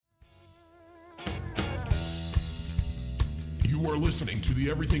You are listening to the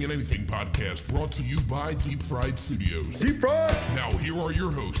Everything and Anything podcast brought to you by Deep Fried Studios. Deep Fried! Now, here are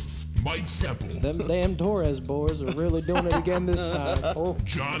your hosts, Mike Semple. Them damn Torres boys are really doing it again this time. Oh.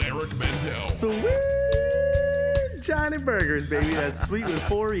 John Eric Mendel. Sweet Johnny Burgers, baby. That's sweet with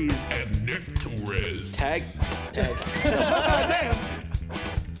 4 E's. And Nick Torres. Tag. Damn!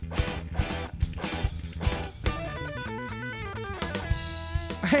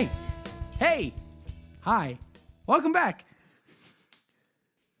 Hey, hi, welcome back.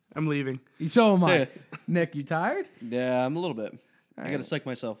 I'm leaving. So am See I. ya. Nick, you tired? Yeah, I'm a little bit. I gotta psych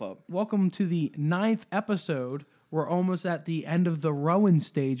myself up. Welcome to the 9th episode. We're almost at the end of the Rowan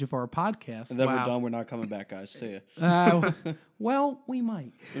stage of our podcast. And then Wow. we're done. We're not coming back, guys. See ya. Well, we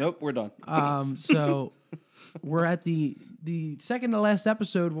might. Nope, we're done. So we're at the second to last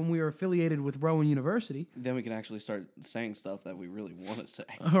episode when we are affiliated with Rowan University. Then we can actually start saying stuff that we really want to say.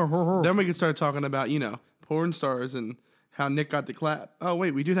 Then we can start talking about, porn stars and how Nick got the clap. Oh,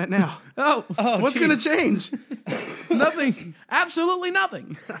 wait, we do that now. Oh, What's going to change? nothing. Absolutely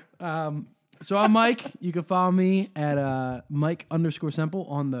nothing. So I'm Mike. You can follow me at Mike_Semple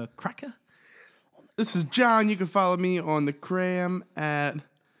on the Cracker. This is John. You can follow me on the cram at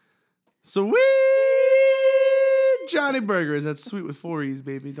Sweet Johnny Burgers. That's sweet with 4 E's,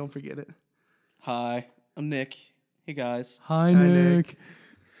 baby. Don't forget it. Hi, I'm Nick. Hey, guys. Hi, Nick. Nick.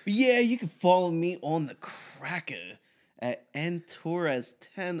 But yeah, you can follow me on the Cracker at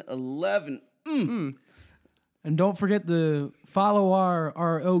ntorres1011. And don't forget to follow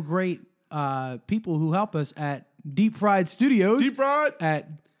our great people who help us at Deep Fried Studios. Deep Fried. At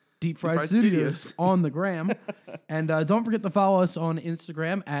Deep Fried Fried Studios Studios. on the gram. And don't forget to follow us on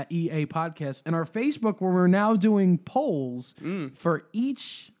Instagram at EA Podcast and our Facebook, where we're now doing polls for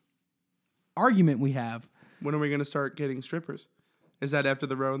each argument we have. When are we going to start getting strippers? Is that after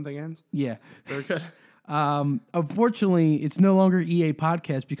the Rowan thing ends? Yeah. Very good. Unfortunately, it's no longer EA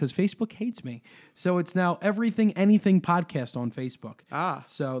Podcast because Facebook hates me. So it's now Everything Anything Podcast on Facebook. Ah.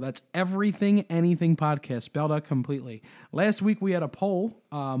 So that's Everything Anything Podcast, spelled out completely. Last week we had a poll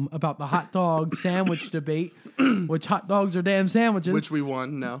about the hot dog sandwich debate, which hot dogs are damn sandwiches. Which we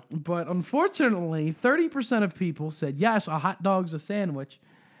won, no. But unfortunately, 30% of people said, yes, a hot dog's a sandwich.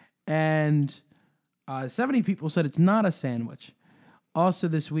 And 70 people said it's not a sandwich. Also,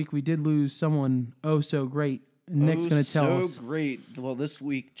 this week, we did lose someone so great. Nick's going to tell us. So great. Well, this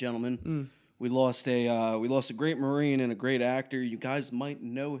week, gentlemen, we lost a great Marine and a great actor. You guys might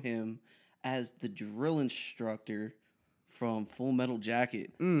know him as the drill instructor from Full Metal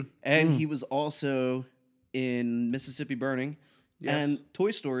Jacket. And he was also in Mississippi Burning and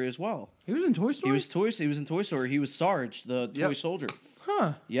Toy Story as well. He was in Toy Story? He was in Toy Story. He was Sarge, the toy soldier.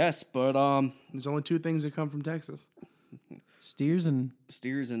 Huh. Yes, but There's only 2 things that come from Texas. Steers and...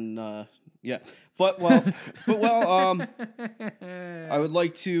 yeah. But well, I would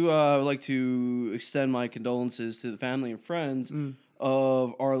like to extend my condolences to the family and friends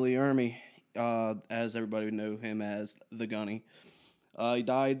of Arlie Ermy, as everybody would know him as the Gunny. He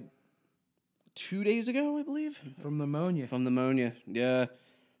died 2 days ago, I believe. From pneumonia. From pneumonia, yeah.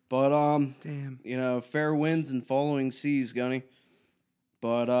 But Damn. fair winds and following seas, Gunny.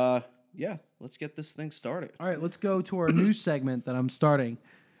 But yeah, let's get this thing started. All right, let's go to our news segment that I'm starting.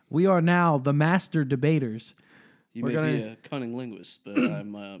 We are now the master debaters. You may be a cunning linguist, but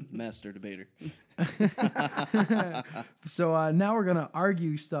I'm a master debater. So now we're going to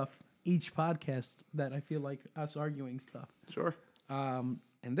argue stuff each podcast that I feel like us arguing stuff. Sure. And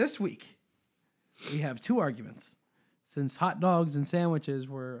this week, we have 2 arguments. Since hot dogs and sandwiches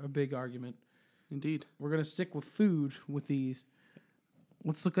were a big argument, Indeed. we're going to stick with food with these.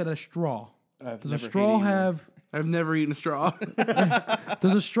 Let's look at a straw. Does a never straw hated you. have I've never eaten a straw.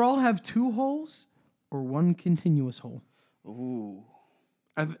 Does a straw have 2 holes or 1 continuous hole? Ooh.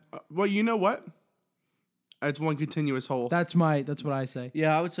 Well, you know what? It's 1 continuous hole. That's what I say.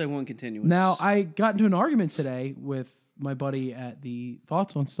 Yeah, I would say 1 continuous. Now, I got into an argument today with my buddy at the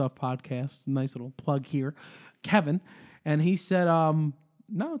Thoughts on Stuff podcast. Nice little plug here, Kevin, and he said,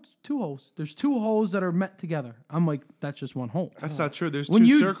 no, it's 2 holes. There's 2 holes that are met together. I'm like, that's just 1 hole. That's not true. There's When 2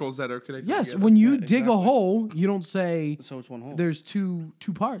 you- circles that are connected Yes, together. when you dig a hole, you don't say So it's 1 hole. there's two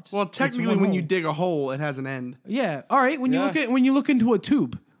parts. Well, It's technically, 1 when you hole. dig a hole, it has an end. Yeah. All right. When Yeah. you look into a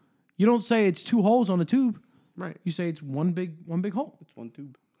tube, you don't say it's 2 holes on a tube. Right. You say it's one big hole. It's 1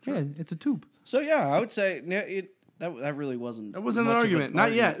 tube. Yeah, it's a tube. So yeah, I would say that really wasn't. That wasn't an much of argument.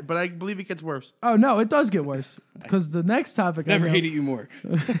 Not yet, but I believe it gets worse. Oh no, it does get worse because the next topic. Never I know, hated you more.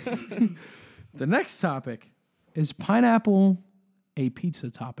 The next topic is pineapple a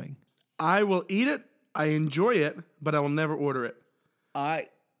pizza topping. I will eat it. I enjoy it, but I will never order it.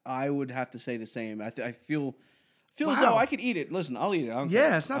 I would have to say the same. I feel Feels Wow. though I could eat it. Listen, I'll eat it. I don't Yeah,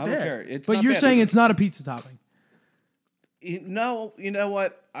 care. it's not I don't bad. care. It's But not you're bad. saying it's not a pizza topping. No, you know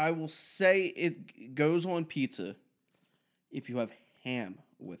what? I will say it goes on pizza if you have ham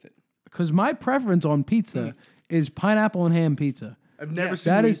with it. Because my preference on pizza is pineapple and ham pizza. I've never Yes.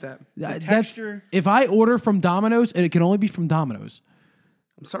 seen That you is eat that. that's texture- if I order from Domino's, and it can only be from Domino's.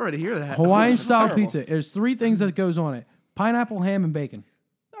 I'm sorry to hear that. Hawaiian style terrible. pizza. There's 3 things that goes on it: pineapple, ham, and bacon.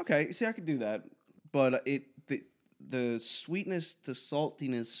 Okay, see, I could do that, but the sweetness to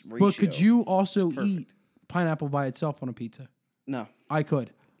saltiness ratio. But could you also perfect. eat pineapple by itself on a pizza? No, I could.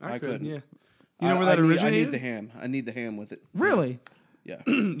 I could, couldn't. yeah. You know where that I originated? need the ham. I need the ham with it. Really? Yeah.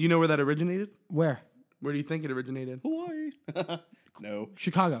 You know where that originated? Where? Where do you think it originated? Hawaii. No,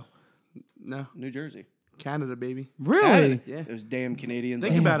 Chicago. No, New Jersey. Canada, baby. Really? Yeah. Those damn Canadians.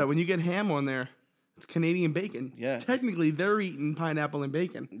 Think about it. When you get ham on there, it's Canadian bacon. Yeah. Technically, they're eating pineapple and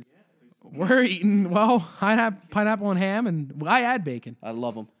bacon. We're eating, well, I have pineapple and ham, and I add bacon. I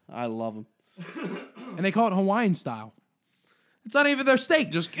love them. I love them. And they call it Hawaiian style. It's not even their steak.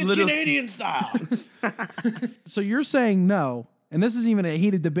 Just It's literally. Canadian style. So you're saying no, and this is even a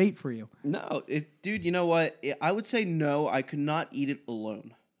heated debate for you. No, dude. You know what? I would say no. I could not eat it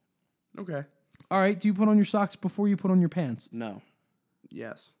alone. Okay. All right, do you put on your socks before you put on your pants? No,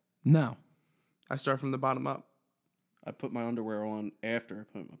 Yes. No. I start from the bottom up. I put my underwear on after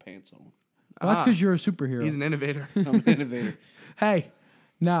I put my pants on. Well, that's because you're a superhero. He's an innovator. I'm an innovator. Hey,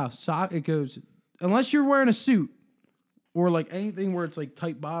 no, it goes, unless you're wearing a suit or like anything where it's like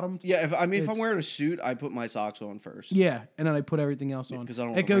tight bottomed. Yeah, if I'm It's- wearing a suit, I put my socks on first. Yeah, and then I put everything else on. 'cause I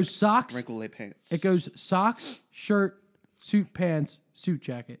don't It wanna goes socks. Wrinkle lay pants. It goes socks, shirt, suit pants, suit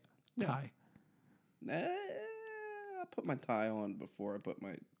jacket, tie. I put my tie on before I put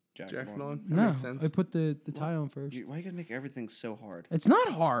my jacket, Jacket on. on. That No, makes sense. I put the tie on first. Why you gotta make everything so hard? It's not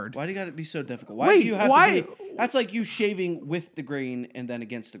hard. Why do you gotta be so difficult? Why Wait, do you have why- to do, that's like you shaving with the grain and then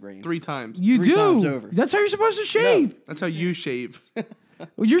against the grain. 3 times. You 3 do. times over. That's how you're supposed to shave. That's how you shave.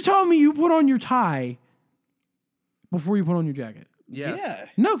 Well, you're telling me you put on your tie before you put on your jacket. Yes. Yeah.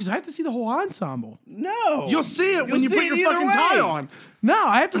 No, because I have to see the whole ensemble. No. You'll see it when You'll you see put it your either fucking way. tie on. No,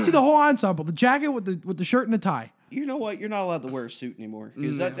 I have to see the whole ensemble. The jacket with the shirt and the tie. You know what? You're not allowed to wear a suit anymore.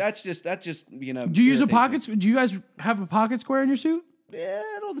 Because that's just you know. Do you use a irritates pocket? Do you guys have a pocket square in your suit? me. Yeah,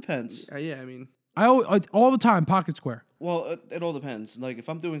 it all depends. Yeah, I mean, I all the time pocket square. Well, it all depends. Like if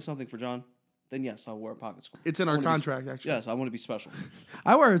I'm doing something for John, then yes, I'll wear a pocket square. it's in I our wanna be- contract, actually. Yes, I want to be special.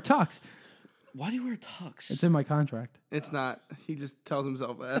 I wear a tux. Why do you wear a tux? It's in my contract. It's not. He just tells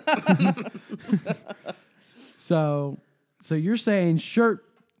himself that. So you're saying shirt,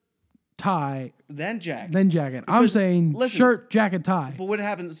 tie, then jacket. then jacket. I'm saying listen- shirt, jacket, tie. But what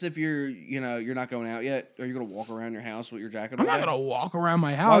happens if you're not going out yet? Are you gonna walk around your house with your jacket I'm on? not gonna walk around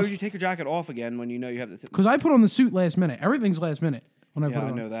my Why house would you take your jacket off again when you know you have the? because I put on the suit last minute. Everything's last minute when I Yeah, put it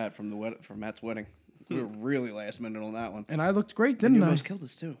I on. know that from from Matt's wedding. We were really last minute on that one. And I looked great, You didn't I? almost killed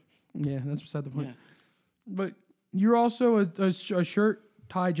us too. Yeah, that's beside the point. Yeah. But you're also a shirt,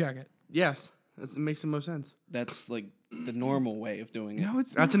 tie, jacket. Yes. It makes the most sense. That's like the normal way of doing it. No,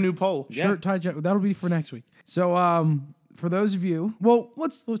 it's That's a new poll. Yeah. shirt, tie, jacket. That'll be for next week. So, for those of you, well,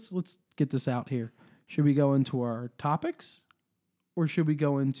 let's get this out here. Should we go into our topics, or should we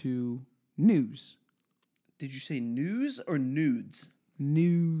go into news? Did you say news or nudes?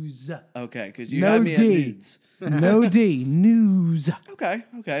 News. Okay, because you No had me D. at nudes. No D. News. Okay.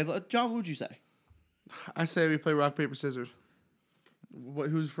 John, what would you say? I say we play rock, paper, scissors.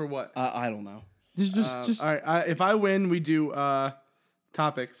 Who's for what? I don't know. Just All right. If I win, we do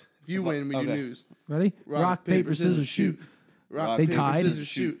topics. If you win, we do okay. news. ready? Rock, paper, scissors, shoot. Rock, They paper, tied? scissors,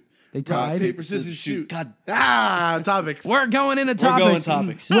 shoot. They Rock, tied. paper, scissors, shoot. God, Topics. We're going into we're going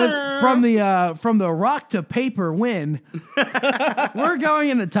topics. topics. From the rock to paper win. We're going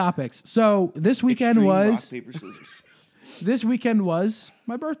into topics. So this weekend Extreme rock, was paper, scissors.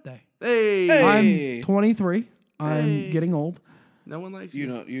 my birthday. Hey. Hey. I'm 23. I'm getting old. No one likes You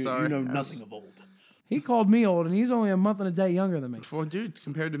you. know, you Sorry. know I was- nothing of old. He called me old, and he's only a month and a day younger than me. Well, dude,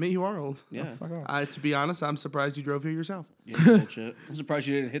 compared to me, you are old. Yeah. Fuck off. To be honest, I'm surprised you drove here yourself. Yeah, bullshit. I'm surprised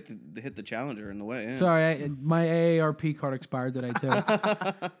you didn't hit the Challenger in the way. Yeah. Sorry, my AARP card expired today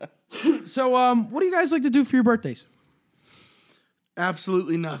too. So, what do you guys like to do for your birthdays?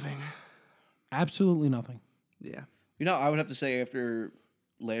 Absolutely nothing. Absolutely nothing. Yeah. You know, I would have to say after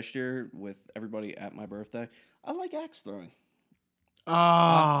last year with everybody at my birthday, I like axe throwing.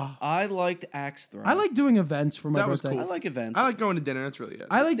 I liked axe throwing. I like doing events for my That was birthday. cool. I like events. I like going to dinner. That's really it.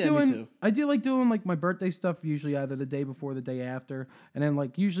 I like Yeah, me doing. too. I do like doing like my birthday stuff. Usually either the day before, or the day after, and then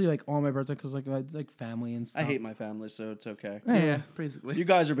like usually like on my birthday because like I like family and stuff. I hate my family, so it's okay. yeah, basically. You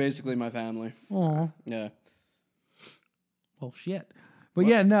guys are basically my family. Aw. Yeah. well, shit. But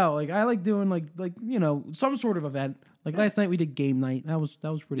yeah, no, like I like doing like some sort of event. Like last night we did game night. That was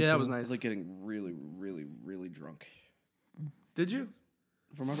pretty. Yeah, cool. that was I nice. was like getting really, really, really drunk Did you?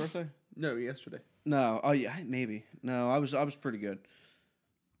 for my birthday. No, yesterday. No, oh yeah, maybe. No, I was pretty good.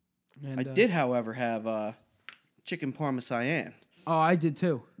 And, I did, however, have chicken parmesan. Oh, I did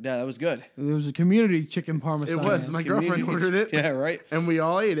too. Yeah, that was good. There was a community chicken parmesan. It was. My girlfriend ordered it. Yeah, right. And we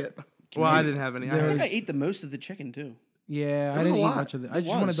all ate it. Well, I didn't have any. I think I There's- ate the most of the chicken too. Yeah, I was a didn't eat lot. much of it. I It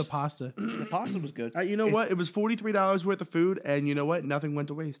just wanted was. the pasta. The pasta was good. You know what? It was $43 worth of food, and you know what? Nothing went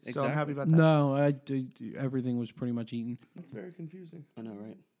to waste. So I'm happy Exactly. about that. No, everything was pretty much eaten. That's very confusing. I know,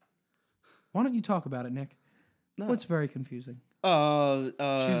 right? Why don't you talk about it, Nick? No. What's very confusing?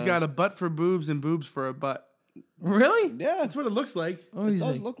 She's got a butt for boobs and boobs for a butt. Really? Yeah, That's what it looks like. What do it you does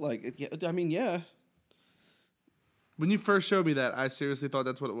think? look like it. Yeah, I mean, yeah. When you first showed me that, I seriously thought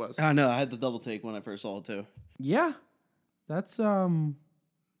that's what it was. I know. I had the double take when I first saw it too. Yeah, that's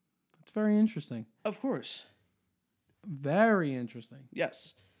very interesting. Of course. Very interesting.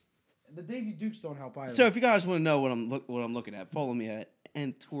 Yes. The Daisy Dukes don't help either. So if you guys want to know what I'm looking at, follow me at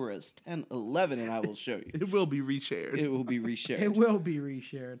Antaurus1011 and I will show you. It will be reshared. It will be reshared. it will be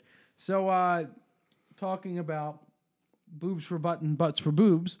reshared. So, talking about boobs for butt and butts for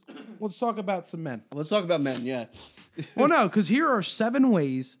boobs, let's talk about some men. Let's talk about men. Yeah. Well, no, because here are 7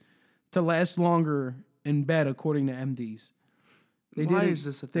 ways to last longer in bed, according to MDs. Why is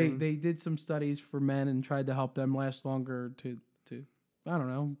this a thing? They did some studies for men and tried to help them last longer to I don't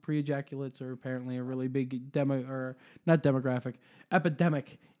know, pre-ejaculates are apparently a really big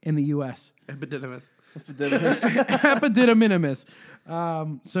epidemic in the U.S. Epididymis. Epididyminimus.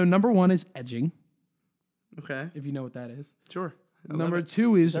 So number 1 is edging, Okay. if you know what that is. Sure. I Number love it,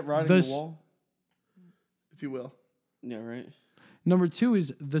 2 is Is that riding the wall? if you will. Yeah, right. Number 2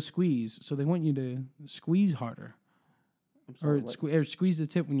 is the squeeze. So they want you to squeeze harder. I'm sorry. Or, what? or squeeze the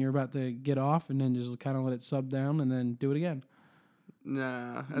tip when you're about to get off, and then just kind of let it sub down, and then do it again.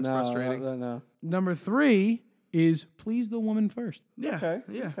 Nah, that's No, frustrating. No. Number 3 is please the woman first. Yeah. Okay.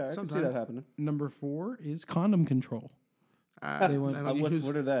 Yeah. Okay. I can Sometimes. see that happening. Number 4 is condom control. They want- I don't What, use,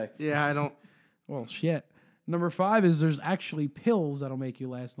 what are they? yeah, I don't. Well, shit. Number 5 is there's actually pills that'll make you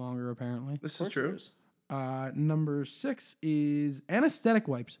last longer, apparently. This Of is course it true. is. Number 6 is anesthetic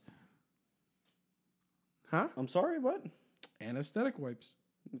wipes. Huh? I'm sorry. What? Anesthetic wipes.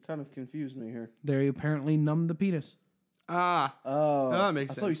 You kind of confused me here. They apparently numb the penis. Ah. Oh, that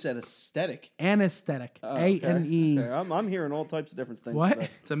makes I thought you sense. said aesthetic. Anesthetic. Oh, okay. A-N-E. Okay. I'm hearing all types of different things. What? today.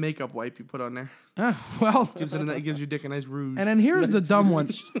 It's a makeup wipe you put on there. Well, It gives your dick a nice rouge. and then here's the dumb one.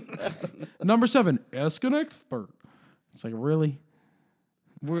 Number 7, ask an expert. It's like, really?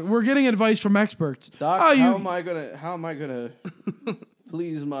 We're getting advice from experts. Doc, Oh, how am I gonna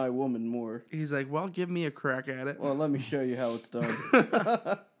please my woman more? He's like, well, give me a crack at it. Well, let me show you how it's done.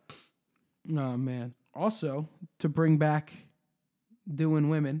 Oh, man. Also, to bring back doing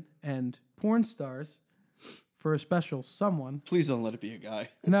women and porn stars for a special someone. Please don't let it be a guy.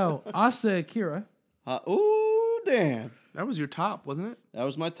 No, Asa Akira Ooh, damn. That was your top, wasn't it? That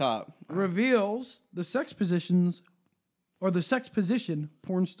was my top. reveals the sex position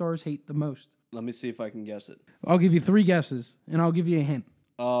porn stars hate the most. Let me see if I can guess it. I'll give you 3 guesses, and I'll give you a hint.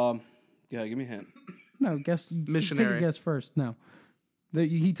 Yeah, give me a hint. No, guess. You take Missionary. a guess first. No.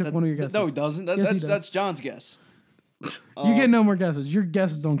 He took one of your guesses. No, he doesn't. Yes, he does. That's John's guess. You get no more guesses. Your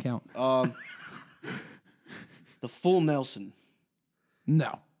guesses don't count. The full Nelson.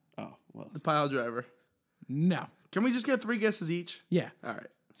 No. Oh, well. The pile driver. No. Can we just get 3 guesses each? Yeah. All right.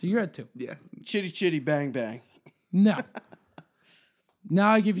 So you're at 2. Yeah. Chitty chitty bang bang. No.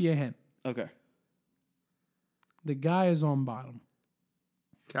 Now I give you a hint. Okay. The guy is on bottom.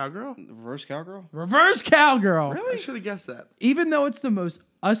 Cowgirl? Reverse cowgirl? Reverse cowgirl. I should have guessed that. Even though it's the most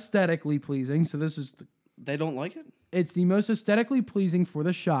aesthetically pleasing, so this is They don't like it? it's the most aesthetically pleasing for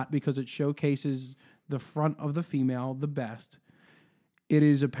the shot because it showcases the front of the female the best. It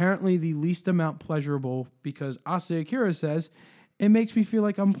is apparently the least amount pleasurable because Asa Akira says it makes me feel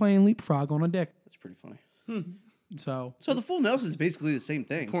like I'm playing leapfrog on a dick. That's pretty funny. So So the full Nelson is basically the same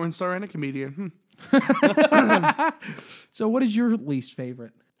thing. Porn star and a comedian. So what is your least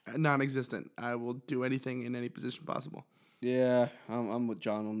favorite? Non-existent. I will do anything in any position possible. Yeah, I'm with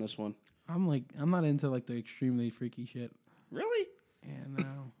John on this one. I'm not into like the extremely freaky shit. Really? Yeah,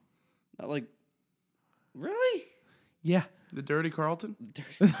 no. Not like. Really? Yeah. The Dirty Carlton?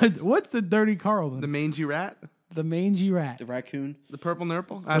 What's the dirty Carlton? The Mangy Rat? The mangy rat. The raccoon. The Purple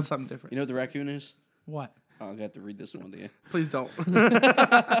Nurple? That's something different. You know what the raccoon is? What? Oh, I'm gonna have to read this one to you. Please don't. You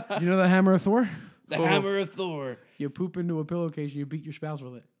know the hammer of Thor? The Hammer of Thor. You poop into a pillowcase and you beat your spouse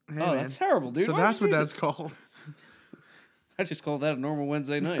with it. Hey, Oh, man. that's terrible, dude. So Why that's would what you that's called. I just call that a normal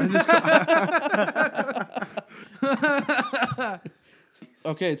Wednesday night.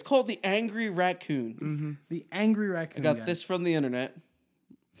 Okay, it's called the Angry Raccoon. The Angry Raccoon. I got this from the internet,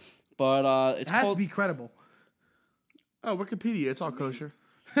 but It it's has called. to be credible. Oh, Wikipedia. It's all kosher.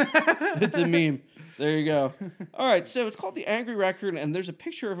 It's a meme. There you go. All right, so it's called the Angry Raccoon, and there's a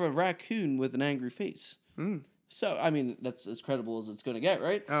picture of a raccoon with an angry face. So, I mean, that's as credible as it's going to get,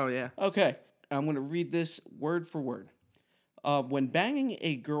 right? Oh, yeah. Okay, I'm going to read this word for word. When banging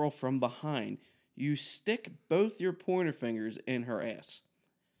a girl from behind, you stick both your pointer fingers in her ass.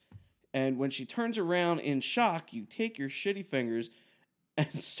 And when she turns around in shock, you take your shitty fingers and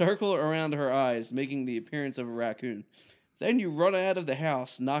circle around her eyes, making the appearance of a raccoon. Then you run out of the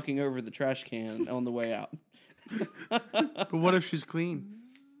house, knocking over the trash can on the way out. But what if she's clean?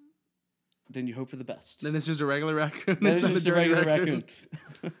 Then you hope for the best. Then it's just a regular raccoon. Then it's not just a dirty regular raccoon.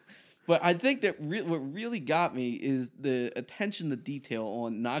 But I think that what really got me is the attention to detail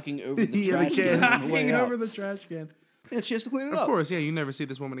on knocking over the Yeah, trash the can cans. on the way Knocking out. over the trash can. And she has to clean it Of up. course, yeah. You never see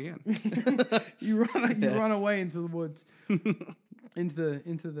this woman again. You run away into the woods. into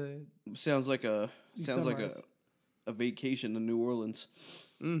the Sounds like a Sunrise. a vacation in New Orleans.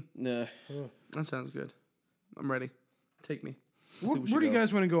 Yeah. That sounds good. I'm ready. Take me. Where we should do you go.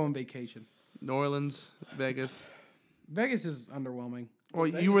 guys want to go on vacation? New Orleans, Vegas. Vegas is underwhelming. Well,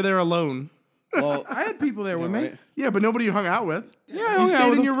 you were there alone. Well, I had people there with me. right. Yeah, but nobody you hung out with. Yeah, I You hung out stayed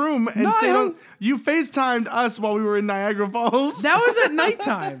with in them. your room and No, I stayed on. hung- You FaceTimed us while we were in Niagara Falls. That was at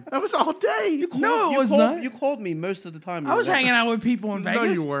nighttime. That was all day. No, it was not. You called me most of the time. I was hanging out with people in No,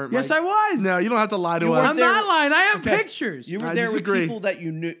 Vegas. you weren't, Yes, Mike. I was. No, you don't have to lie to You us. I'm there- not lying. I have Okay. pictures. You were I there disagree. with people that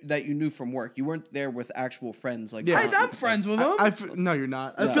you knew from work. You weren't there with actual friends like Yeah. I'm friends with them. No, you're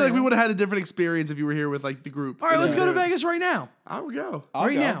not. I feel like we would have had a different experience if you were here with like the group. All right, let's go to Vegas right now. I would go. I'll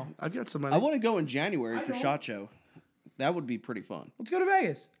right go. now. I've got some money. I want to go in January for SHOT Show. That would be pretty fun. Let's go to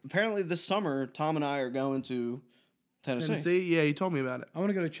Vegas. Apparently this summer, Tom and I are going to Tennessee. Tennessee. Yeah, you told me about it, I want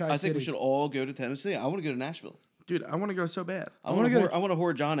to go to Tri-City. I think we should all go to Tennessee. I want to go to Nashville. dude. I want to go so bad. I wanna want go to. to- I want to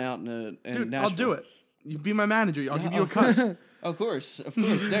whore John out in Dude, Nashville. I'll do it. You be my manager. I'll give you a cut. Of course.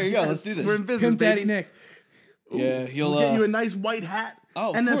 There you go. Let's do this. We're in business, Pimp Daddy baby. Nick. Yeah, he'll We'll get you a nice white hat.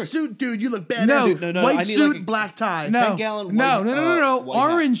 Oh, of and a course. suit, dude. You look badass. No. Dude, No, white I need suit, like a- black tie. No, 10-gallon no, white- no, no, no. white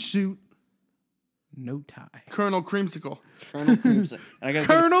hat. Orange suit. No tie. Colonel Creamsicle. Colonel Creams. And I gotta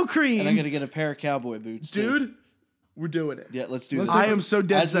Colonel and I Cream. got to get a pair of cowboy boots, too. Dude, we're doing it. Yeah, let's do Let's this. I am so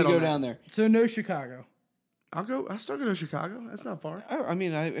dead As set we on go that. down there. So no Chicago. I'll still go to Chicago. That's not far. I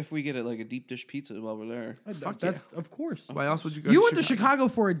mean, if we get it like a deep dish pizza while we're there. Fuck That's of course. Why else would you go? You went to Chicago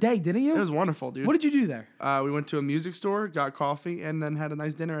for a day, didn't you? It was wonderful, dude. What did you do there? We went to a music store, got coffee, and then had a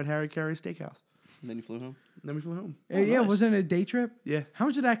nice dinner at Harry Carey Steakhouse. And then you flew home. And then we flew home. Yeah, nice. wasn't it a day trip? Yeah. How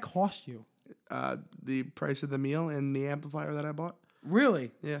much did that cost you? The price of the meal and the amplifier that I bought.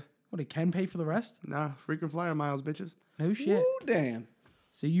 Really? Yeah. What, did Ken pay for the rest? Nah, frequent flyer miles, bitches. No shit. Ooh, damn.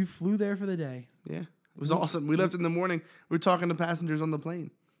 So you flew there for the day. Yeah. It was awesome. We left in the morning. We were talking to passengers on the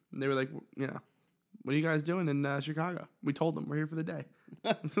plane. And they were like, you know, what are you guys doing in Chicago? We told them we're here for the day.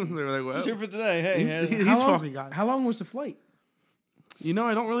 They were like, well, Just here for today. Hey, these How long- fucking guys. How long was the flight? You know,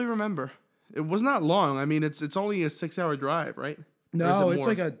 I don't really remember. It was not long. I mean, it's only a 6-hour drive, right? Or is No, it it's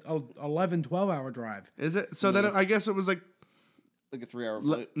more? like a 11, 12-hour drive. Is it? So then I guess it was like like a 3-hour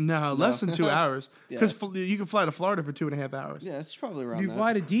flight. less than 2 hours. Yeah. Because you can fly to Florida for 2.5 hours. Yeah, it's probably around You that.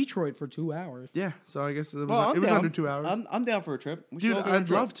 fly to Detroit for 2 hours. Yeah, so I guess it was, Well, I'm it was down. under 2 hours. I'm down for a trip. We should Dude, all go on a I'd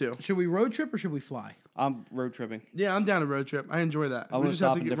trip. love to. Should we road trip or should we fly? I'm road tripping. Yeah, I'm down a road trip. I enjoy that. I We want to just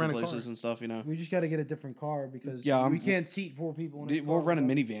have stop in different rent a car. places and stuff, you know. We just got to get a different car because Yeah, we I'm- can't seat 4 people in a Dude, car. we'll rent a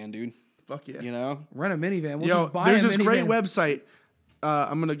minivan, dude. Fuck yeah. You know? Rent a minivan. We'll Yo, just buy there's a this minivan. great website.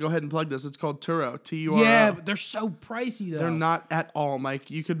 I'm going to go ahead and plug this. It's called Turo. T-U-R-O. Yeah, but they're so pricey though. They're not at all, Mike.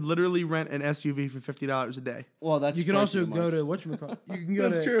 You could literally rent an SUV for $50 a day. Well, that's You can pricey also to go Mike. to whatchamacallit. You can go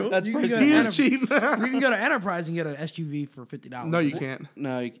That's to true. That's you can go pricey. to He Enter- is cheap. You can go to Enterprise and get an SUV for $50. No, you can't.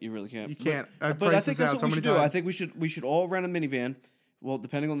 No, you really can't. You can't. I've But I priced think this that's out what so we many should do. I times. think we should all rent a minivan. Well,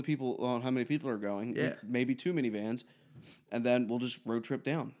 depending on the people, on how many people are going. Yeah. Maybe 2 minivans, and then we'll just road trip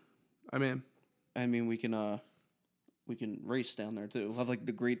down. I'm in. I mean, we can race down there too. We'll have like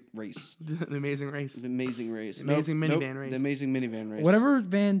the great race, The amazing race. the amazing race, Amazing minivan race. the amazing minivan race. Whatever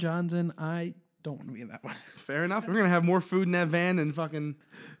Van John's in, I don't want to be in that one. Fair enough. We're going to have more food in that van and fucking...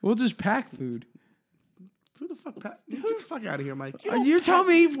 We'll just pack food. Who the fuck? Get the fuck out of here, Mike. You tell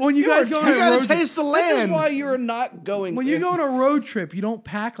me when you guys go on You a got road to taste the This is land. why you're not going. when you go on a road trip, you don't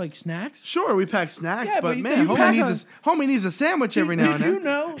pack like snacks. Sure, we pack snacks, Yeah, but but you man, pack homie needs a sandwich every now and Did you then.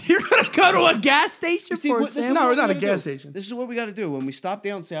 know? You're gonna go to a gas station See, for a this is sandwich? No, what we're not we a gotta gas do. station. This is what we got to do when we stop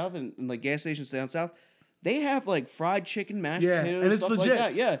down south and like gas stations down south. They have like fried chicken, mashed Yeah, potatoes, and it's stuff legit. like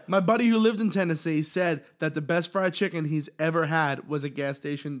that. Yeah. My buddy who lived in Tennessee said that the best fried chicken he's ever had was a gas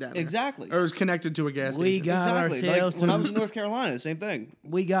station down there. Exactly. Or was connected to a gas We station. got Exactly. ourselves Like when I was in North Carolina, same thing.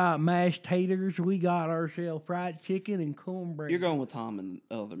 we got mashed taters. We got ourselves fried chicken and cornbread. You're going with Tom and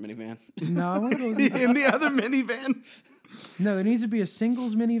the other minivan. No, I wanna go In the other minivan? no, there needs to be a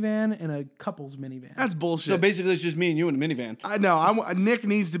singles minivan and a couples minivan. That's bullshit. So basically, it's just me and you in a minivan. I know. Nick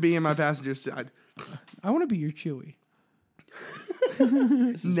needs to be in my passenger side. I want to be your Chewie.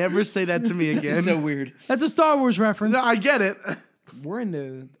 Never say that to me This again. is so weird. That's a Star Wars reference. No, I get it. We're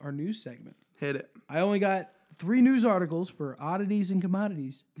into our news segment. Hit it. I only got 3 news articles for oddities and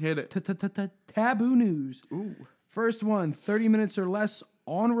commodities. Hit it. Taboo news. First one, 30 minutes or less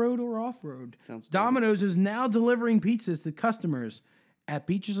on road or off road. Sounds dope. Domino's is now delivering pizzas to customers at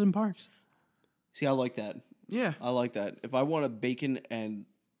beaches and parks. See, I like that. Yeah. I like that. If I want a bacon and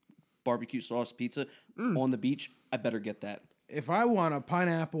barbecue sauce pizza on the beach, I better get that. If I want a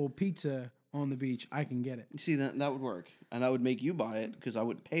pineapple pizza on the beach, I can get it. You see, that would work. And I would make you buy it because I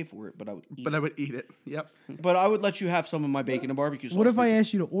wouldn't pay for it, but I would eat But I would eat it. Yep. it. But I would let you have some of my bacon and barbecue sauce What if I pizza.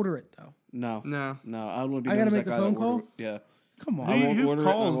 ask you to order it though? No. No. No, I don't want to be I known gotta as make that the guy phone that call? ordered- Yeah. Come on. I won't Who order it and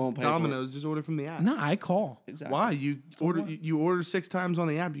I calls won't pay for it. Domino's? Just order from the app. No, I call. Exactly. Why? You order 6 times on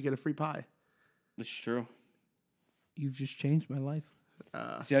the app, you get a free pie. That's true. You've just changed my life.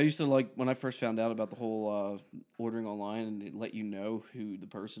 See, I used to like when I first found out about the whole ordering online and it let you know who the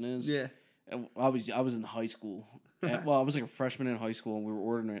person is. Yeah. And I was in high school. And, well, I was like a freshman in high school and we were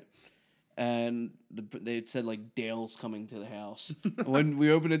ordering it. And they had said like Dale's coming to the house. And when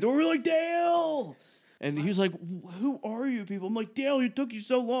we opened the door, we were like, Dale! And he was like, who are you people? I'm like, Dale, it took you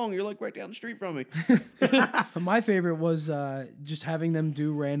so long. You're like right down the street from me. My favorite was just having them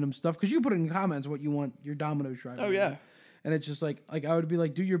do random stuff because you put in comments what you want your Domino's driver. Oh, to do. yeah. And it's just like I would be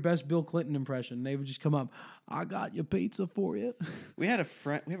like, do your best Bill Clinton impression. They would just come up, I got your pizza for you. We have a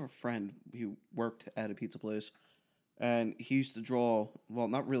friend who worked at a pizza place. And he used to draw, well,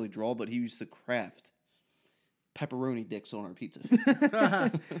 not really draw, but he used to craft pepperoni dicks on our pizza.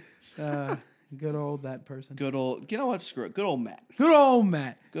 Good old that person. Good old, you know what? Screw it. Good old Matt. Good old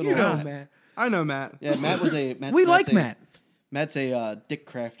Matt. Good you old know Matt. Matt. I know Matt. Yeah, Matt was a. We like Matt. Matt's a dick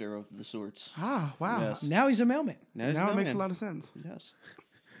crafter of the sorts. Ah, wow. Yes. Now he's a mailman. He's Now a it makes a mailman. lot of sense. Yes.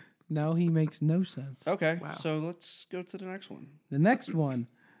 Now he makes no sense. Okay. Wow. So let's go to the next one. The next one,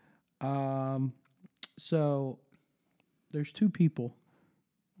 so there's 2 people,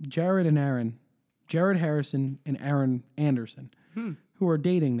 Jared and Aaron, Jared Harrison and Aaron Anderson, who are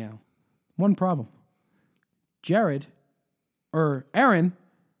dating now. One problem. Aaron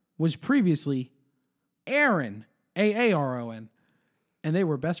was previously Aaron, Aaron, and they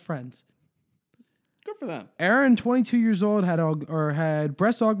were best friends. Good for them. Aaron, 22 years old, had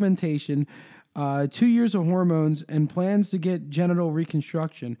breast augmentation, 2 years of hormones, and plans to get genital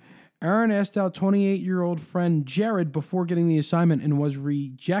reconstruction. Aaron asked out 28-year-old friend Jared before getting the assignment and was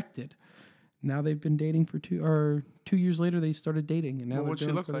rejected. Now they've been dating for 2 years later. They started dating, and now Well, they're what'd she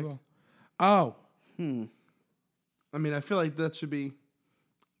doing look pretty like? well. Oh, I mean, I feel like that should be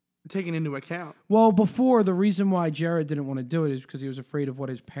taken into account. well, before the reason why Jared didn't want to do it is because he was afraid of what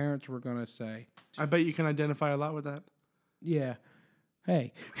his parents were going to say. I bet you can identify a lot with that. Yeah.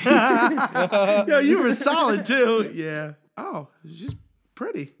 Hey. Yo, you were solid too. Yeah. Oh, she's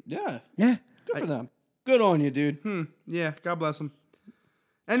pretty. Yeah. Yeah. Good for them. Good on you, dude. Yeah, God bless him.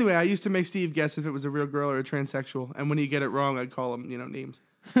 Anyway, I used to make Steve guess if it was a real girl or a transsexual, and when he'd get it wrong, I'd call him, names.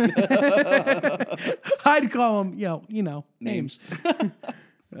 I'd call him, names.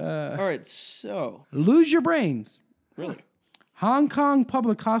 All right. So, Lose your brains. really. Hong Kong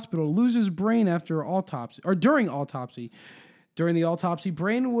public hospital loses brain after autopsy or during autopsy. During the autopsy,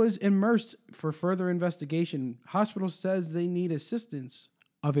 brain was immersed for further investigation. Hospital says they need assistance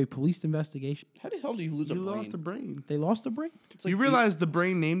of a police investigation. How the hell do you lose a You brain? lost a brain. They lost a brain? You realize the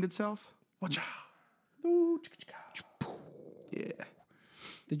brain named itself? Yeah.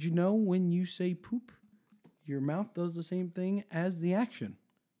 Did you know when you say poop, your mouth does the same thing as the action?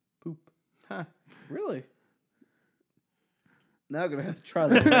 Poop. Huh. Really? Now I'm going to have to try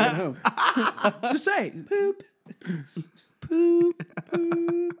that at home. Just say it. Poop. Poop.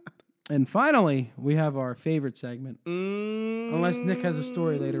 Poop. And finally, we have our favorite segment. Unless Nick has a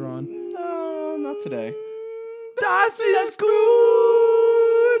story later on. No, not today. Das ist gut.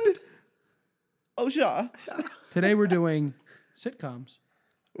 Oh, sure. Today we're doing sitcoms.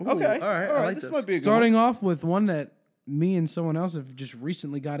 Okay. all right, I like this this. might be a good Starting off with one that me and someone else have just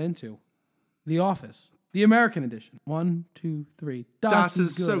recently got into. The Office. The American edition. 1, 2, 3. Das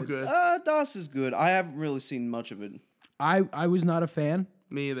is so good. one. Das is good. I haven't really seen much of it. I was not a fan,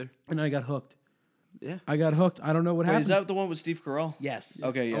 Me either. and I got hooked. Yeah. I got hooked. I don't know what Wait, happened. is that the one with Steve Carell? Yes.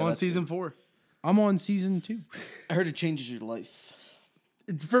 Okay, yeah. I'm on that's season 4. I'm on season 2. good. I heard it changes your life.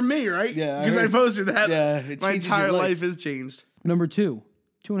 For me, right? Yeah, I Because I heard- posted that. Yeah, it My changes your entire life. life is changed. Number 2,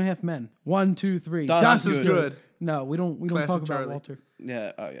 2.5 Men. 1, 2, 3. Das is good. No, we don't Classic talk about Charlie. Walter.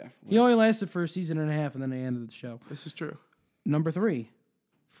 Yeah. Oh yeah. He only lasted for a season and a half, and then they ended the show. This is true. Number 3,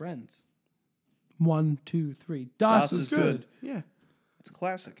 Friends. 1, 2, 3. Das is good. Yeah. It's a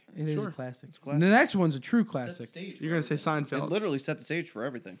classic. It is Sure. a classic. classic. The next one's a true classic. You're going to say It Seinfeld. literally set the stage for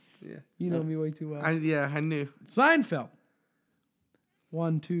everything. Yeah. You know me way too well. I knew. Seinfeld.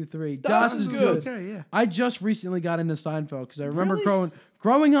 1, 2, 3. Das is good. Okay, yeah. I just recently got into Seinfeld because I remember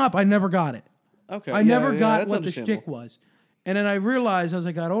growing up, I never got it. Okay. I never got that's what the shtick was. And then I realized as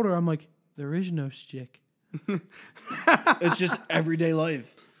I got older, I'm like, there is no shtick. It's just everyday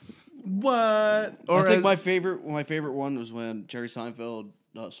life. What? Or I think as- my favorite one was when Jerry Seinfeld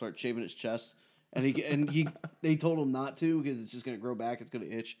started shaving his chest, and they told him not to because it's just gonna grow back, it's gonna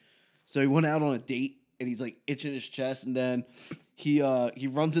itch. So he went out on a date and he's like itching his chest, and then he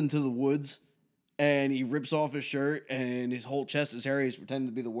runs into the woods and he rips off his shirt and his whole chest is hairy. He's pretending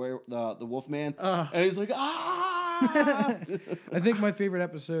to be the wolf man, and he's like ah. I think my favorite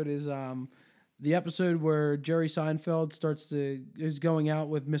episode is the episode where Jerry Seinfeld is going out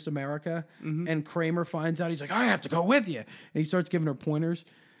with Miss America, and Kramer finds out. He's like, I have to go with you, and he starts giving her pointers.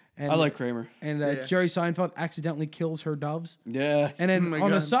 And, I like Kramer. And Yeah. Jerry Seinfeld accidentally kills her doves. Yeah, And then Oh my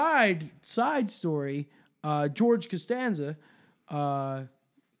on a God. side story, George Costanza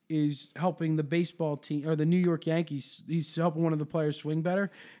is helping the baseball team or the New York Yankees. He's helping one of the players swing better,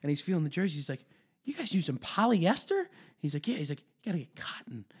 and he's feeling the jersey. He's like, "You guys use some polyester?" He's like, "Yeah." He's like, "You gotta get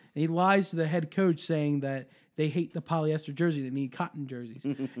cotton." And he lies to the head coach saying that they hate the polyester jersey. They need cotton jerseys.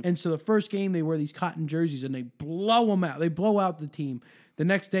 And so the first game they wear these cotton jerseys and they blow them out. They blow out the team. The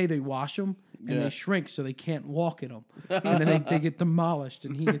next day they wash them and Yeah. they shrink so they can't walk in them. And then they get demolished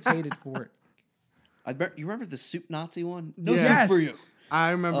and he gets hated for it. You remember the soup Nazi one? No Yeah. soup for you.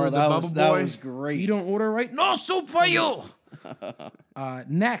 I remember Oh, the that Bubble was Boy. that was great. You don't order right? No soup for you.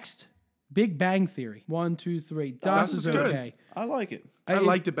 Next, Big Bang Theory. 1, 2, 3. Das is is good. okay. I like it. I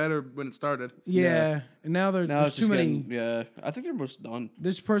liked it better when it started. Yeah. And now Now there's it's too just many. getting, yeah. I think they're almost done.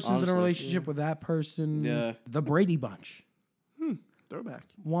 This person's in a honestly, relationship with that person. Yeah. The Brady Bunch. Throwback.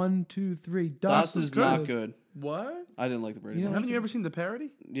 1, 2 3. Das is good. not good. What? I didn't like the Brady You Bunch. know- Haven't you ever seen the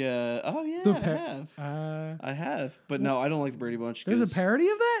parody? Yeah. Oh yeah, The I have. I have. But no, I don't like the Brady Bunch. There's a 'cause- parody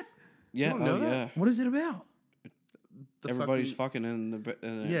of that? Yeah. don't know Oh that? yeah. What is it about? The Everybody's fucking in the.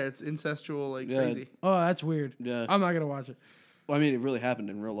 Yeah, it's incestual like Yeah. crazy. Oh, that's weird. Yeah. I'm not going to watch it. Well, I mean, it really happened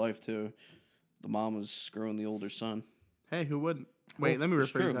in real life too. The mom was screwing the older son. Hey, who wouldn't? Wait, let me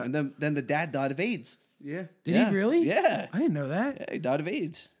It's rephrase true. that. And then the dad died of AIDS. Yeah. Did Yeah. he really? Yeah. I didn't know that. Yeah, he died of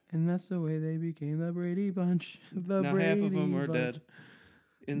AIDS. And that's the way they became the Brady Bunch. The Now Brady half of them are Bunch. dead.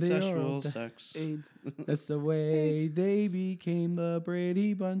 all Incestual dead. sex. AIDS. That's the way they became the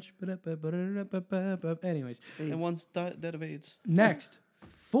Brady Bunch. Anyways, And one's dead of AIDS. next,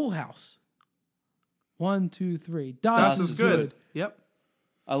 Full House. 1, 2, 3. Das Das is good. Yep.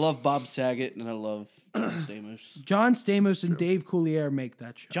 I love Bob Saget and I love John Stamos. John Stamos and Dave Coulier make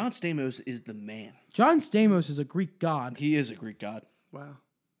that show. John Stamos is the man. John Stamos is a Greek god. He is a Greek god. Wow.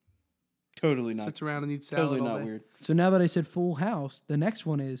 Totally not. Sits around and eats salad Totally all not day. weird. So now that I said Full House, the next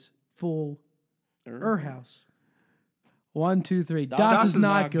one is Full House. 1, 2, 3. Das is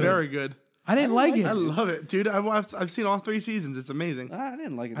not good. Very good. I didn't like it. I I love it, dude. I've seen all 3 seasons. It's amazing. I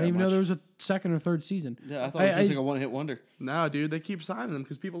didn't like it that didn't even know much. there was a second or third season. Yeah, I thought it was I- just like a one-hit wonder. No, dude, they keep signing them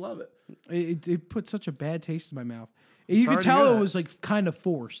because people love it. It put such a bad taste in my mouth. You sorry could to tell hear it that. was like kind of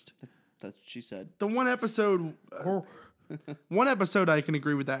forced. That's what she said. The one episode, one episode, I can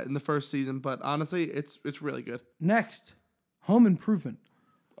agree with that in the first season, but honestly, it's really good. Next, Home Improvement.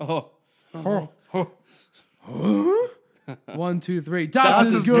 Oh. Oh. 1, 2, 3. Das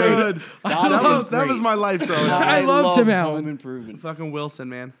is is good. good. I That love, was, that was my life growing up. I love Tim Allen. Home Improvement. Fucking Wilson,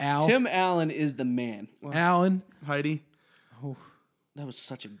 man. Al. Tim Allen is the man. Allen. Heidi. That was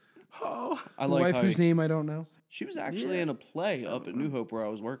such a. Oh, I The like wife whose Heidi. name I don't know. She was actually in a play up at New Hope where I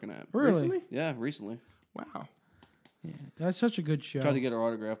was working at. Really? Recently? Yeah, recently. wow. That's such a good show. Tried to get her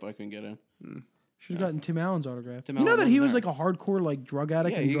autograph, but I couldn't get in. Should have gotten Tim Allen's autograph. Tim you know Allen that he wasn't was there. like a hardcore like drug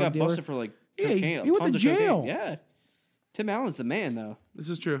addict Yeah, and he drug got dealer. busted for like Yeah, he cocaine. went to tons of cocaine. jail. Yeah. Tim Allen's the man though. This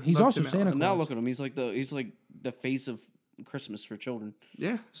is true. He's Love also Tim Allen. Santa And now Claus. look at him. He's like the face of Christmas for children.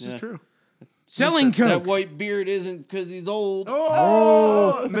 Yeah, this Yeah. is true. Selling Listen, That coke. white beard isn't because he's old.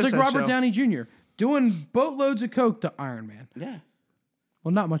 Oh, It's like Robert Downey Jr. doing boatloads of coke to Iron Man. Yeah.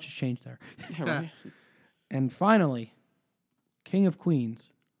 Well, not much has changed there. Yeah, right. And finally, King of Queens.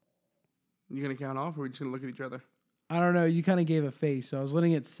 You gonna count off, or are we just gonna look at each other? I don't know. You kind of gave a face, so I was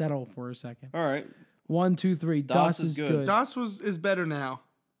letting it settle for a second. All right. 1, 2, 3. Das is good. Das is better now.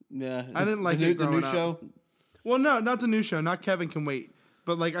 Yeah. I didn't like the it new growing up. show. Well, no, not the new show. Not Kevin Can Wait.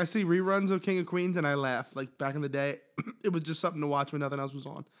 But like I see reruns of King of Queens and I laugh. Like back in the day, it was just something to watch when nothing else was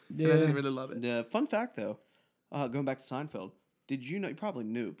on. Yeah. And I didn't really love it. Yeah. Fun fact though, going back to Seinfeld, did you know? You probably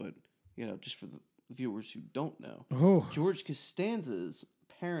knew, but just for the viewers who don't know, Oh, George Costanza's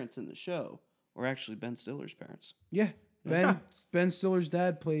parents in the show were actually Ben Stiller's parents. yeah. Ben Stiller's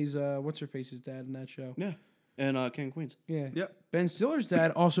dad plays what's her face's dad in that show. Yeah. And King of Queens. Yeah. Yep. Ben Stiller's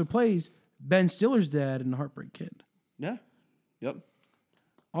dad also plays Ben Stiller's dad in The Heartbreak Kid. Yeah. Yep.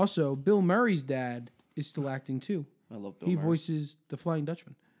 Also, Bill Murray's dad is still acting too. I love Bill He Murray. voices the Flying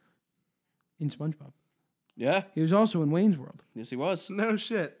Dutchman in SpongeBob. Yeah. He was also in Wayne's World. Yes, he was. No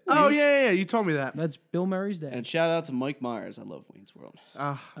shit. Oh yeah. You told me that. That's Bill Murray's dad. And shout out to Mike Myers. I love Wayne's World.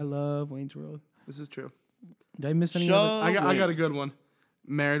 I love Wayne's World. This is true. Did I miss any Show- other? I got a good one.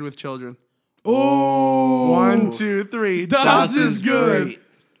 Married with Children. Oh, 1, 2, 3. Das is good.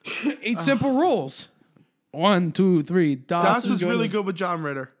 great. 8 simple rules. 1, 2, 3. Das was really good with John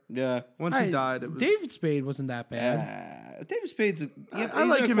Ritter. Yeah. Once he died, it was. David Spade wasn't that bad. David Spade's I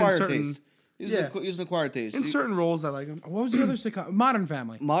like him in acquired certain- taste. He's, Yeah. he's an acquired taste. In certain roles, I like him. What was the other sitcom? Modern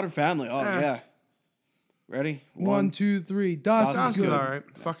Family. Modern Family. Oh, Eh. yeah. Ready? 1, 2, 3. Das Das is is good. all right.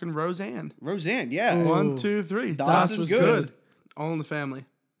 Fucking Roseanne. Roseanne. Yeah. 1, 2, 3. Das is good. All in the Family.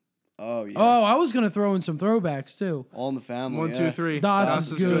 Oh, yeah. Oh, I was gonna throw in some throwbacks too. All in the Family. 1, yeah. 2, 3.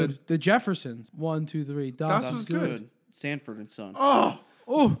 Das is good. The Jeffersons. 1, 2, 3. Das Das is was good. good. Sanford and Son. Oh.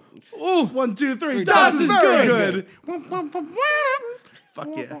 Oh, oh. 1, 2, 3. Das Das is is very good. good. Fuck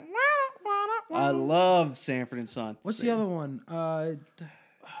yeah. I love Sanford and Son. What's the other one?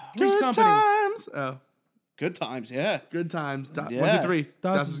 Three's Good Company. times. Oh, Good times. Yeah. good times. 1, Yeah. 2, 3.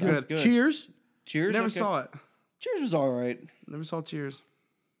 Das is good. good. Cheers. Cheers. Never okay. saw it. Cheers was all right. Never saw Cheers.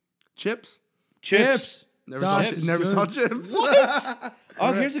 Chips. Chips. Never Das saw. is Never good. saw Chips.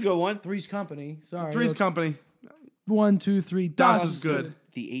 Oh, here's a good one. Three's Company. Sorry. Three's let's- Company. 1, 2, 3. Das is good.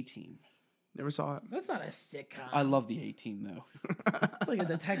 The A-Team. Never saw it. That's not a sitcom. I love the A-Team though. It's like a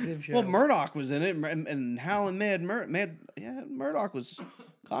detective show. Well, Murdoch was in it, and Hal and Murdoch was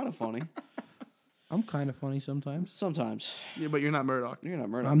kind of funny I'm kind of funny sometimes. sometimes. Yeah, but you're not Murdoch. You're not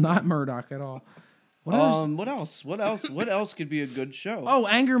Murdoch. I'm not Murdoch at all. What else? What else? What else? What else could be a good show? Oh,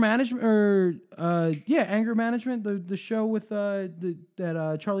 Anger Management, or Anger Management, the show with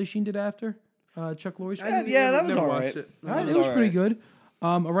that Charlie Sheen did after Chuck Lorre's show. yeah, that was Never all watched right. it. It was pretty good.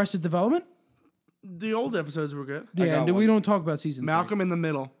 Arrested Development. The old episodes were good. Yeah, got we one. don't talk about season. Malcolm in the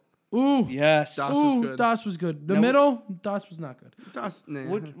Middle. 3. Ooh, Yes. Das was ooh, good. Das was good. The Now, middle, Das was not good. Das, nah.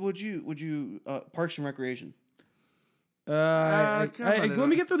 Would you Parks and Recreation? Let kinda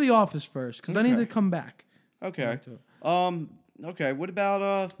me get through The Office first, because I need Okay. to come back. Okay. to it. Okay. What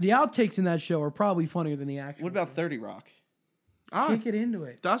about The outtakes in that show are probably funnier than the actual. what about 30 Rock? Can't get into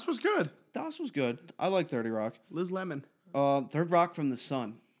it. Das was good. Das was good. I like 30 Rock. Liz Lemon. Third Rock from the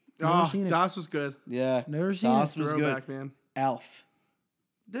Sun. seen it. Das was good. Yeah. Never seen Das it. was Throwback, good. man. Alf.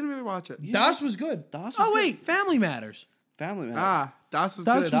 Didn't really watch it. Das was good. Das was Oh good. wait, Family Matters. Family Man. Das was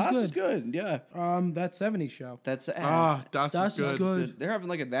Das good. was Das was good. Yeah. That 70s show. That's Das Das was is good. good. They're having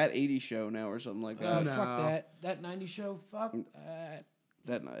like a That 80s show now or something like that. No. Fuck that. That 90s show. Fuck that.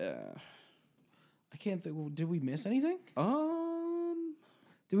 That I can't think. Did we miss anything? um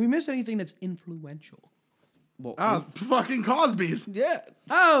Did we miss anything that's influential? well Fucking Cosby's. yeah.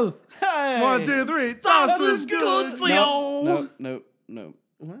 Oh, Hey. 1, 2, 3. Das was good. No.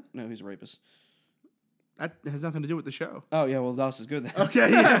 What? No, he's a rapist. That has nothing to do with the show. Oh yeah, well Das is good then.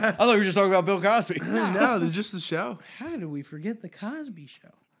 Okay, yeah. I thought we were just talking about Bill Cosby. No, they're just the show. how did we forget the Cosby Show?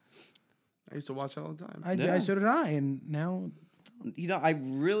 I used to watch it all the time. Yeah. So did I, and now You know,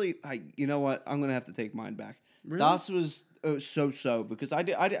 you know what? I'm gonna have to take mine back. Das was so because I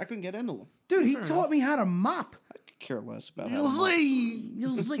couldn't get into them. dude, he taught me how to mop. I could care less about how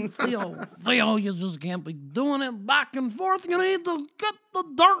You see, Theo, you just can't be doing it back and forth. You need to get the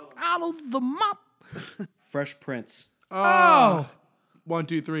dirt out of the mop. Fresh Prince. Oh, 1,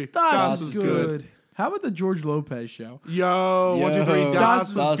 2, 3. Das was is good. How about the George Lopez show? Yo, 1, 2, 3. Yo,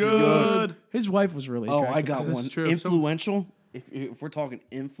 Das Das was is good. His wife was really Oh, attractive. I got This one. is true. Influential. If we're talking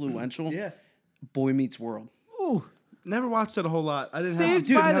influential, Yeah. Boy Meets World. Ooh, Never watched it a whole lot. I didn't Saved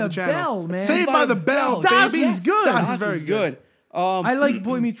have, by didn't have the channel. Bell, man. Saved by the Bell, Das baby. is good. Das is Das very is good. I like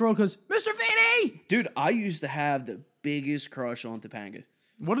Boy Meets World because Mr. Feeney. Dude, I used to have the biggest crush on Topanga.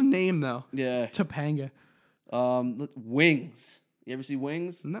 What a name, though. Yeah. Topanga. Wings. You ever see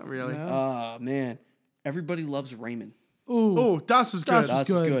Wings? Not really. No. Man. Everybody loves Raymond. Ooh, Oh, Das was good. Das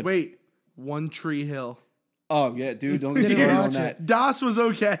was good. Wait. One Tree Hill. Oh yeah, dude, don't get me Didn't started on watch that. Das was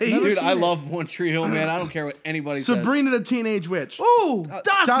okay. Dude, seen I it. love One Tree Hill, man. I don't care what anybody says. Sabrina the Teenage Witch. Oh,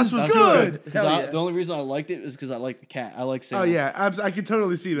 Das Das is was good. good. Hell yeah. The only reason I liked it is because I like the cat. I like Oh Salem. yeah, I could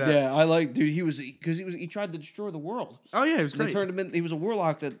totally see that. Yeah, I like, dude. He tried to destroy the world. Oh yeah, it was They great. turned him in. He was a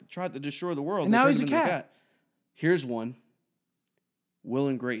warlock that tried to destroy the world. And They now turned he's him a into cat. Here's one. Will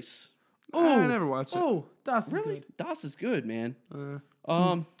and Grace. I never watched it. Oh, Das is Really? good. Das is good, man.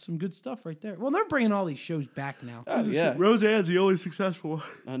 Some good stuff right there. Well, they're bringing all these shows back now. Oh yeah. Roseanne's the only successful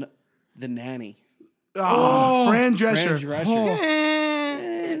one. The Nanny. Oh, Fran Drescher. Fran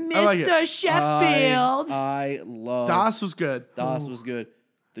Drescher. I like it. Sheffield. I love Das was good. Das was good.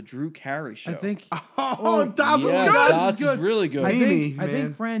 The Drew Carey show. I think Oh, Das was Yes, good. Das is really good. Amy, I man.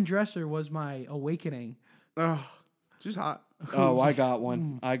 think Fran Dresser was my awakening. Oh, she's hot. Oh, I got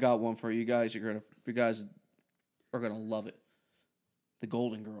one. I got one for you guys. You guys are gonna love it. The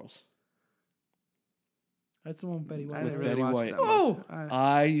Golden Girls. That's the one with Betty I White. didn't Betty really watch White. it that much. Oh!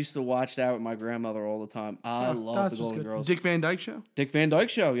 I used to watch that with my grandmother all the time. I love Das the was Golden good. Girls. Dick Van Dyke Show. Dick Van Dyke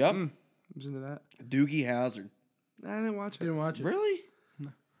Show. Yep. I was into that. Doogie Howser. I didn't watch it. Didn't watch it. Really?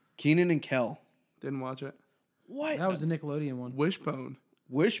 Keenan and Kel. Didn't watch it. What? That was the Nickelodeon one. Wishbone.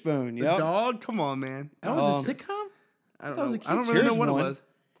 Wishbone. The Yep. dog. Come on, man. That was a sitcom? I don't that was know. a kid's I don't really know Here's what one. it was.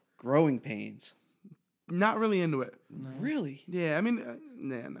 Growing Pains. Not really into it. Really? Yeah, I mean,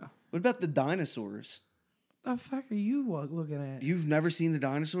 no. What about the dinosaurs? The fuck are you looking at? You've never seen the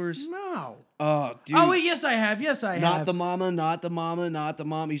dinosaurs? No. Oh, dude. Oh, wait, yes, I have. Yes, I have. Not the mama, not the mama, not the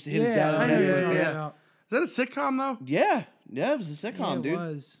mom. He used to hit his Yeah, dad I on know the what you're head. talking yeah. about. Is that a sitcom though? Yeah. Yeah, it was a Yeah, sitcom, it dude.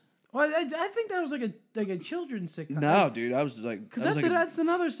 was. Well, I think that was like a children's sitcom. No, dude. I was like. Because that was like that's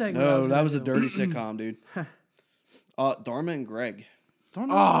another segment. no, that was a dirty. dirty sitcom, dude. Dharma and Greg. Don't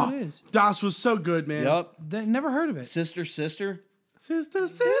know what it is. Das was so good, man. Yep. Never heard of it. Sister. Sister. Das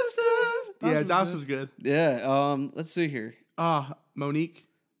Yeah, was Das good. is good. Yeah. Let's see here. Monique.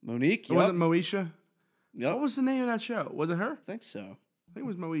 Monique. It Yep. wasn't Moesha. Yep. What was the name of that show? Was it her? I think so. I think it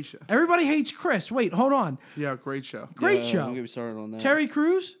was Moesha. Everybody hates Chris. Wait, hold on. Yeah, great show. Great Yeah, show. Don't get me started on that. Terry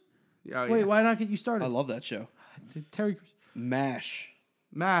Crews? Yeah, Wait, yeah. why not get you started? I love that show. Terry Crews. MASH.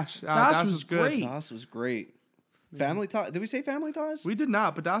 MASH. Das Das was was good. great. Das was great. Family Ties. Did we say Family Ties? We did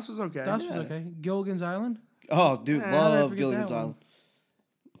not, but Das was okay. Das was okay. Gilligan's Island? Oh, dude, Yeah, I love forget Gilligan's that one. Island.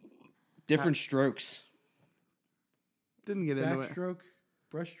 Different Strokes. Didn't get into it. Backstroke?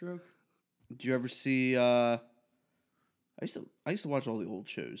 Brushstroke? Did you ever see? I used to watch all the old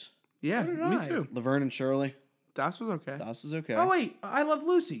shows. Yeah, did me I. too. Laverne and Shirley. Das was okay. Das was okay. Oh, wait. I Love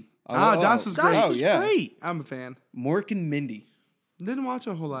Lucy. Das was Das great. was yeah. great. I'm a fan. Mork and Mindy. Didn't watch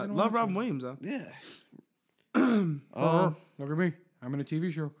a whole lot. Love Robin Williams though. Yeah. Look at me. I'm in a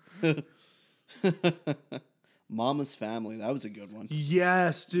TV show. Mama's Family. That was a good one.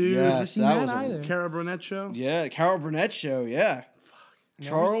 Yes, dude. Yes, seen that that was either. Cara Burnett show. Yeah, Carol Burnett show. Yeah.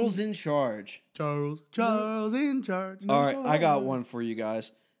 Charles in Charge. Charles in charge. All right, saw I that got one. one for you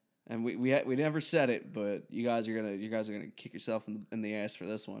guys, and we never said it, but you guys are gonna kick yourself in the ass for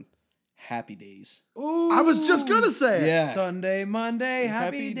this one. Happy Days. Ooh. I was just gonna say it. Yeah. Sunday, Monday, happy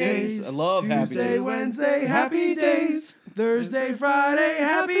Happy days. days. I love Happy Tuesday, Days. Wednesday, happy days. Thursday, Friday,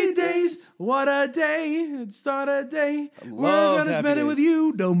 happy days. What a day. Start a day. We're love gonna Happy spend it Days. with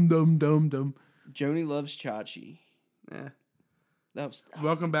you. Dum, dum, dum, dum. Joni Loves Chachi. Yeah. That was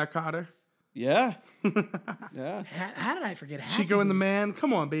Welcome back, Cotter. yeah. Yeah. How did I forget happy Chico and the days? Man.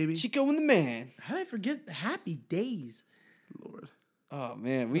 Come on, baby. Chico and the Man. How did I forget happy days? Lord. Oh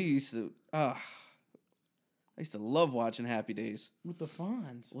man, we used to. I used to love watching Happy Days With the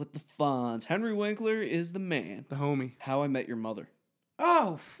Fonz. with the Fonz. Henry Winkler is the man. The homie. How I Met Your Mother.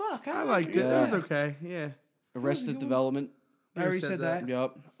 Oh, fuck. I liked it. Yeah. It was okay. Yeah. Arrested Development. I already said said that.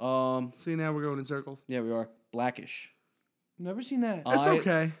 Yep. See, now we're going in circles. Yeah, we are. Blackish. Never seen that. It's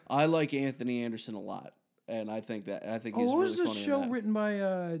okay. I like Anthony Anderson a lot, and I think he's what really was the funny in show that. written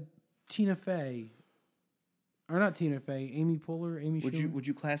by Tina Fey? Or not Tina Fey, Amy Poehler, Amy Schumer? Would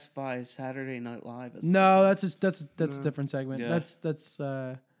you classify Saturday Night Live as? No, that's a different segment. Yeah. That's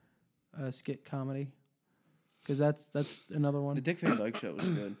a skit comedy. Because that's another one. The Dick Van Dyke Show was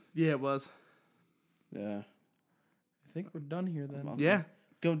good. Yeah, it was. Yeah, I think we're done here then. Yeah.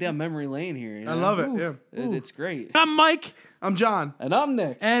 going down memory lane here. You know? I love it. Ooh. Yeah. It's great. I'm Mike, I'm John. And I'm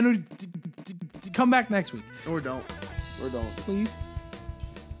Nick. and come back next week, Or don't. We're done. please.